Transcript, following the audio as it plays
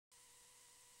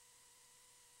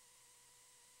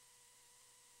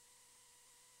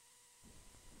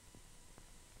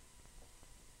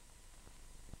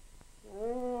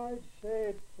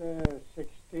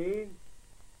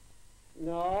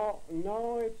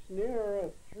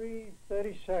near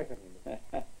 3/32.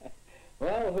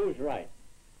 Well, who's right?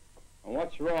 And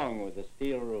what's wrong with the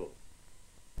steel rule?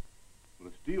 Well,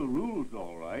 the steel rule's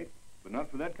all right, but not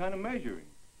for that kind of measuring.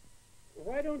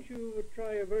 Why don't you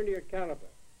try a vernier caliper?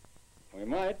 We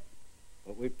might,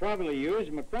 but we'd probably use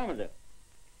a micrometer.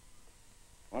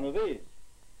 One of these.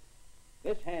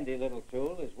 This handy little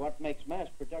tool is what makes mass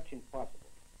production possible.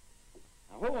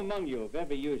 Now, who among you have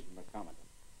ever used a micrometer?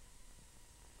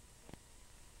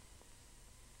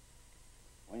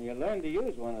 When you learn to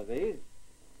use one of these,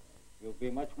 you'll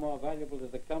be much more valuable to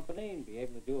the company and be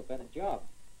able to do a better job.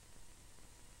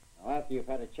 Now, after you've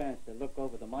had a chance to look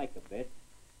over the mic a bit,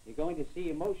 you're going to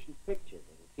see a motion picture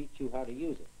that'll teach you how to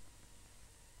use it.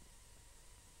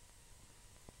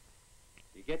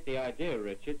 You get the idea,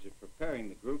 Richards, of preparing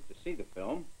the group to see the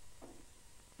film.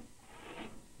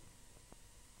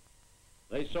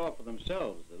 They saw for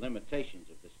themselves the limitations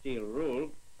of the steel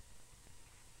rule,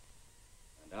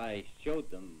 and I showed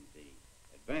them the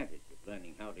advantage of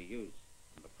learning how to use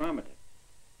the micrometer.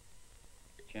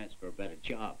 A chance for a better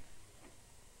job.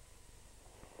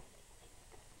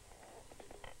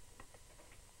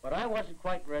 But I wasn't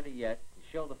quite ready yet to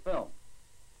show the film.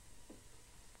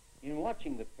 In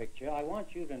watching the picture, I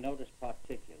want you to notice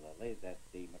particularly that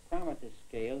the micrometer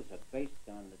scales are based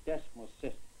on the decimal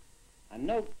system. And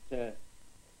note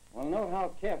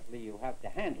how carefully you have to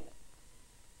handle it.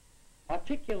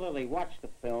 Particularly watch the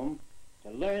film to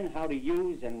learn how to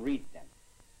use and read them.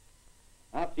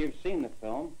 After you've seen the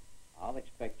film, I'll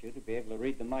expect you to be able to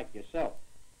read the mic yourself.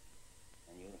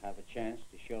 And you'll have a chance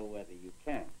to show whether you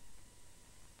can.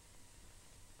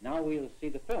 Now we'll see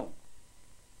the film.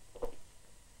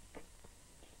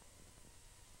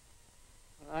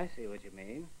 I see what you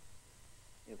mean.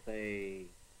 If they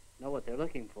know what they're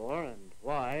looking for and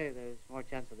why, there's more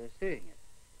chance of their seeing it.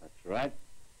 That's right.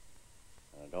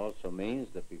 And it also means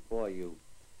that before you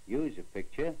use a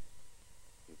picture,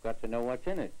 you've got to know what's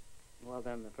in it. Well,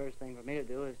 then the first thing for me to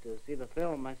do is to see the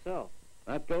film myself.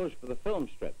 That goes for the film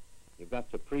strip. You've got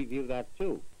to preview that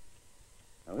too.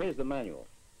 Now here's the manual.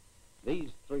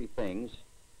 These three things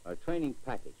are a training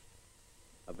package,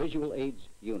 a visual aids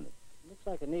unit. Looks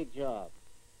like a neat job.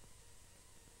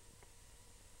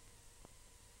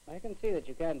 I can see that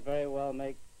you can't very well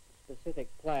make specific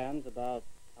plans about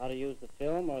how to use the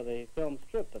film or the film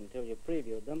strip until you've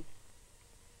previewed them.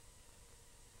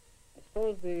 I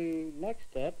suppose the next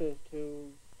step is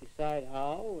to decide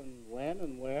how and when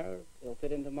and where they'll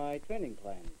fit into my training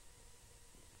plan.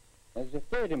 There's a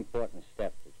third important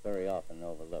step that's very often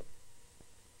overlooked.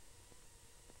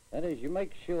 That is, you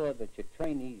make sure that your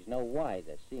trainees know why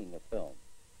they're seeing the film.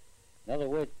 In other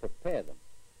words, prepare them.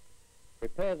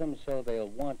 Prepare them so they'll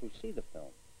want to see the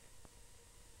film.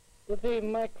 With the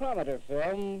micrometer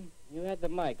film, you had the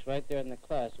mics right there in the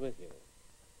class with you.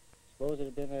 Suppose it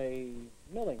had been a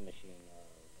milling machine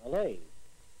or a lathe.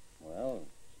 Well,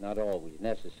 it's not always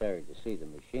necessary to see the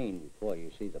machine before you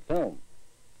see the film.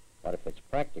 But if it's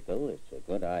practical, it's a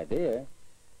good idea.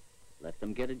 Let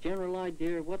them get a general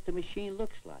idea of what the machine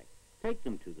looks like. Take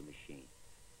them to the machine.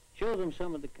 Show them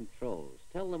some of the controls.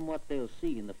 Tell them what they'll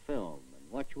see in the film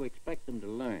and what you expect them to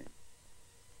learn.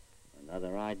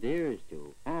 Another idea is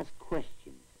to ask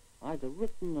questions, either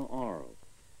written or oral,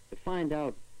 to find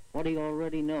out what he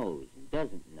already knows and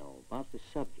doesn't know about the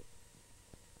subject.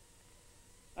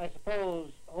 I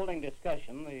suppose holding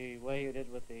discussion the way you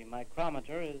did with the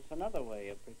micrometer is another way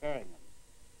of preparing them.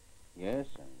 Yes,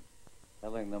 and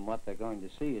telling them what they're going to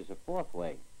see is a fourth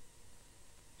way.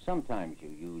 Sometimes you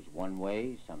use one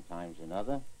way, sometimes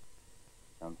another.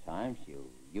 Sometimes you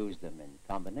use them in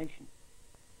combination.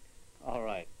 All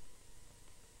right.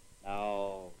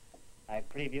 Now, I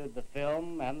previewed the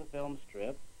film and the film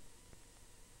strip.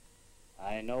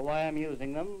 I know why I'm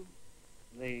using them.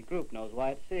 The group knows why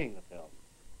it's seeing the film.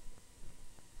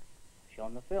 I've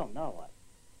shown the film, now what?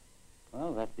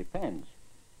 Well, that depends.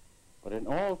 But in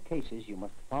all cases, you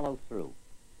must follow through.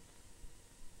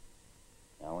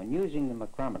 Now, in using the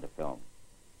micrometer film,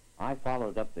 I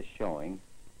followed up the showing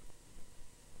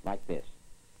like this.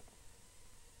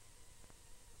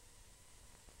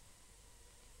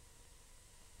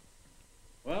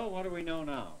 Well, what do we know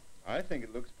now? I think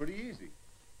it looks pretty easy.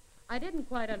 I didn't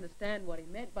quite understand what he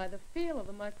meant by the feel of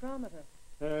the micrometer.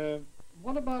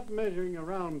 What about measuring a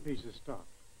round piece of stuff?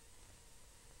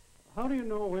 How do you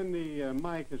know when the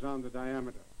mic is on the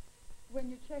diameter? When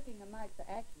you're checking a mic for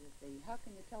accuracy, how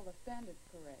can you tell the standard's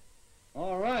correct?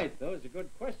 All right, those are good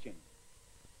questions.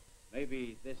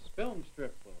 Maybe this film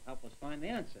strip will help us find the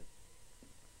answer.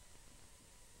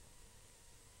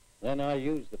 Then I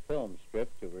use the film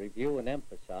strip to review and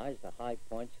emphasize the high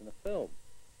points in the film.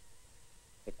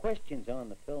 The questions on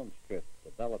the film strip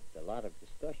developed a lot of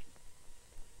discussion.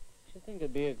 I should think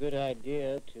it'd be a good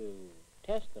idea to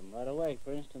test them right away.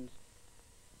 For instance,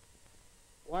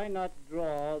 why not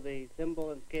draw the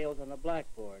thimble and scales on the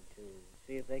blackboard to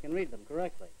see if they can read them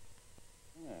correctly?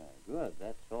 Yeah, good.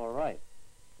 That's all right.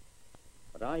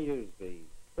 But I use the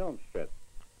film strip.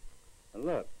 And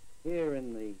look, here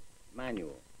in the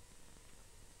manual,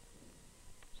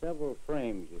 several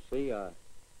frames, you see, are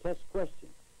test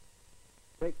questions.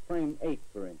 Take frame 8,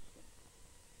 for instance.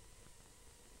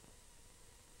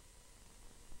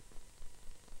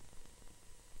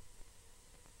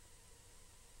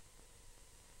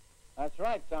 That's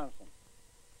right, Thompson.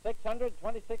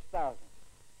 626,000.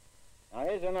 Now,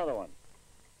 here's another one.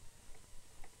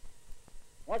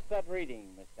 What's that reading,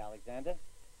 Miss Alexander?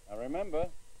 Now, remember,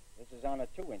 this is on a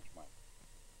 2-inch mic.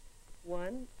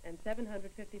 1 and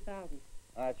 750,000.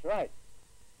 That's right.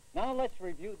 Now, let's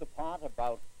review the part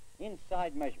about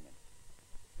inside measurement.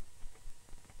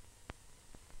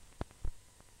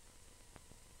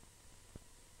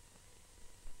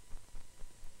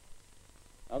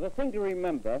 Now, the thing to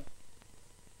remember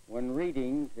when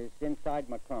reading this inside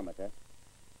micrometer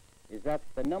is that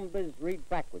the numbers read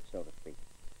backwards, so to speak.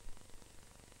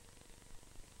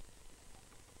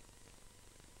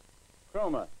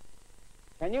 Cromer,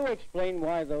 can you explain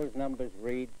why those numbers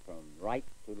read from right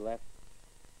to left?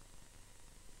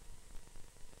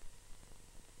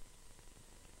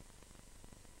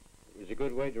 It was a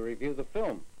good way to review the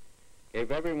film.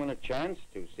 Gave everyone a chance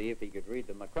to see if he could read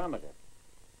the micrometer.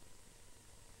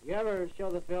 You ever show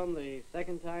the film the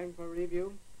second time for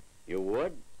review? You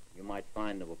would. You might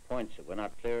find there were points that were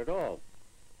not clear at all.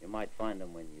 You might find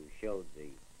them when you showed the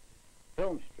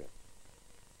film strip.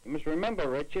 You must remember,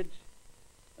 Richards,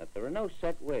 that there are no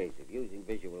set ways of using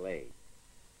visual aid.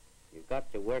 You've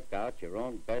got to work out your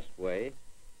own best way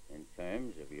in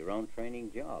terms of your own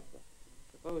training job.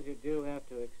 Suppose you do have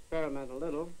to experiment a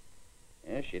little.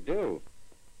 Yes, you do.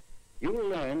 You'll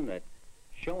learn that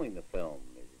showing the film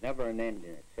is never an end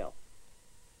in itself.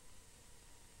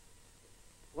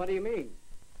 What do you mean?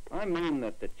 I mean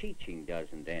that the teaching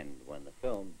doesn't end when the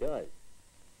film does.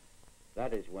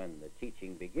 That is when the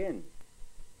teaching begins.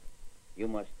 You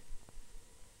must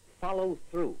follow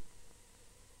through.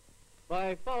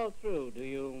 By follow through, do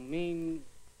you mean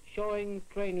showing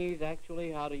trainees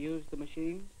actually how to use the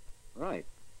machines? Right.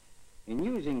 In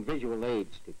using visual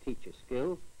aids to teach a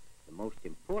skill, the most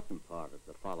important part of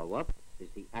the follow-up is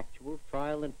the actual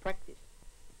trial and practice.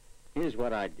 Here's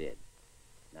what I did.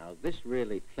 Now, this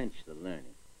really clinched the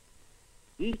learning.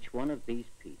 Each one of these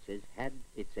pieces had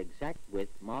its exact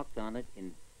width marked on it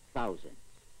in thousandths.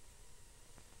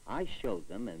 I showed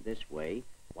them in this way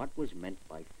what was meant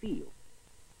by feel.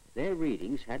 Their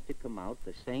readings had to come out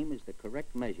the same as the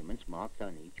correct measurements marked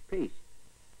on each piece.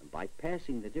 And by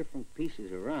passing the different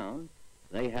pieces around,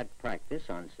 they had practice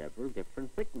on several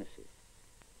different thicknesses.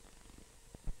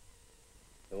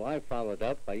 So I followed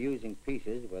up by using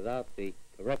pieces without the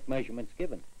correct measurements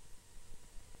given.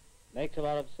 Makes a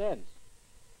lot of sense.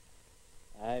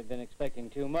 I've been expecting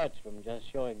too much from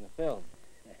just showing the film.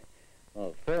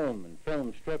 Well, film and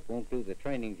film strip won't do the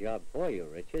training job for you,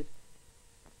 Richard.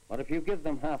 But if you give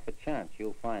them half a chance,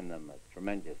 you'll find them a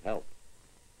tremendous help.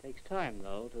 Takes time,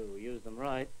 though, to use them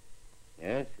right.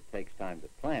 Yes, it takes time to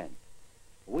plan.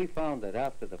 We found that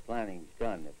after the planning's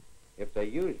done, if they're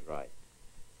used right,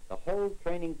 the whole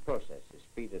training process is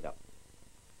speeded up.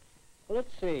 Well,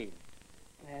 let's see.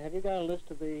 Have you got a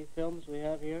list of the films we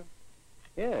have here?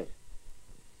 Yes.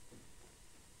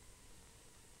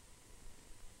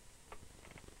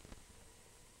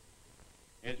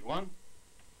 Here's one.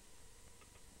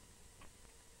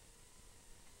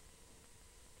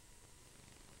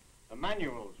 The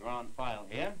manuals are on file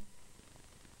here.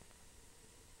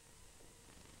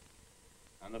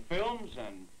 And the films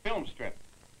and film strip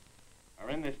are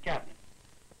in this cabinet.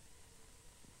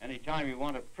 Anytime you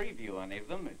want to preview any of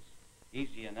them, it's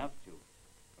easy enough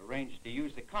to arrange to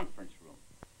use the conference room.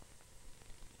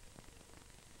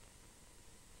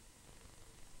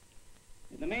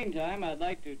 In the meantime, I'd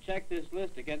like to check this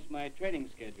list against my training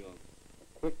schedule.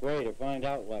 A quick way to find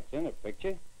out what's in a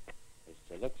picture is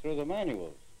to look through the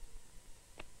manuals.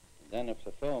 And then if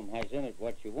the film has in it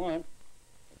what you want,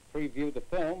 preview the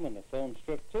film and the film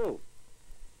strip too.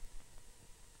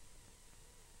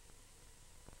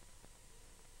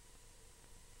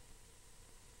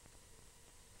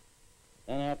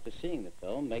 Then after seeing the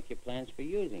film, make your plans for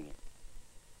using it.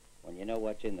 When you know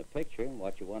what's in the picture and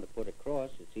what you want to put across,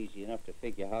 it's easy enough to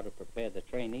figure how to prepare the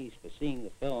trainees for seeing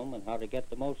the film and how to get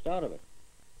the most out of it.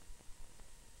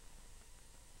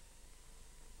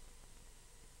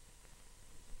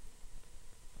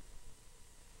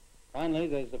 Finally,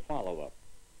 there's the follow-up.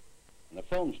 And the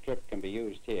film strip can be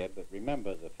used here, but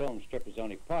remember, the film strip is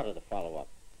only part of the follow-up.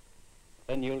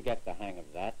 Then you'll get the hang of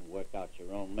that and work out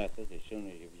your own method as soon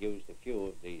as you've used a few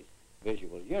of these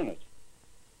visual units.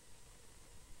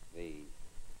 The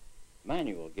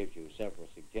manual gives you several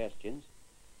suggestions,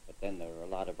 but then there are a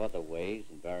lot of other ways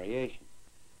and variations.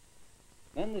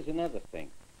 Then there's another thing.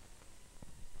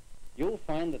 You'll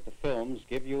find that the films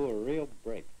give you a real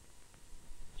break.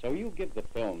 So you give the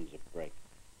films a break.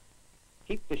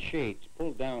 Keep the shades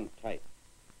pulled down tight.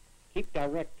 Keep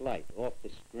direct light off the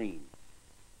screen.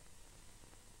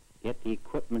 Get the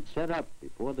equipment set up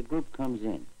before the group comes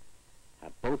in.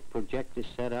 Have both projectors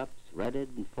set up, threaded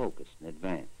and focused in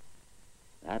advance.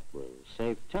 That will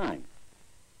save time.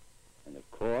 And of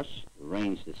course,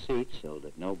 arrange the seats so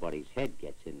that nobody's head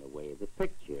gets in the way of the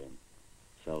picture and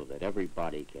so that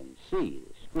everybody can see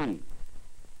the screen.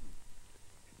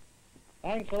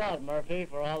 Thanks a lot, Murphy,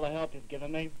 for all the help you've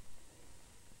given me.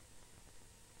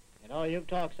 You know, you've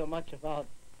talked so much about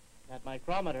that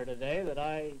micrometer today that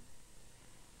I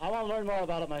want to learn more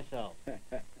about it myself.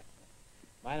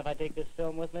 Mind if I take this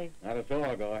film with me? Not at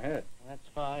all. Go ahead. That's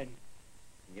fine.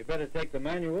 You better take the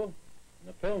manual and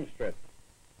the film strip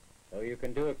so you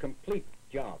can do a complete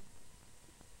job.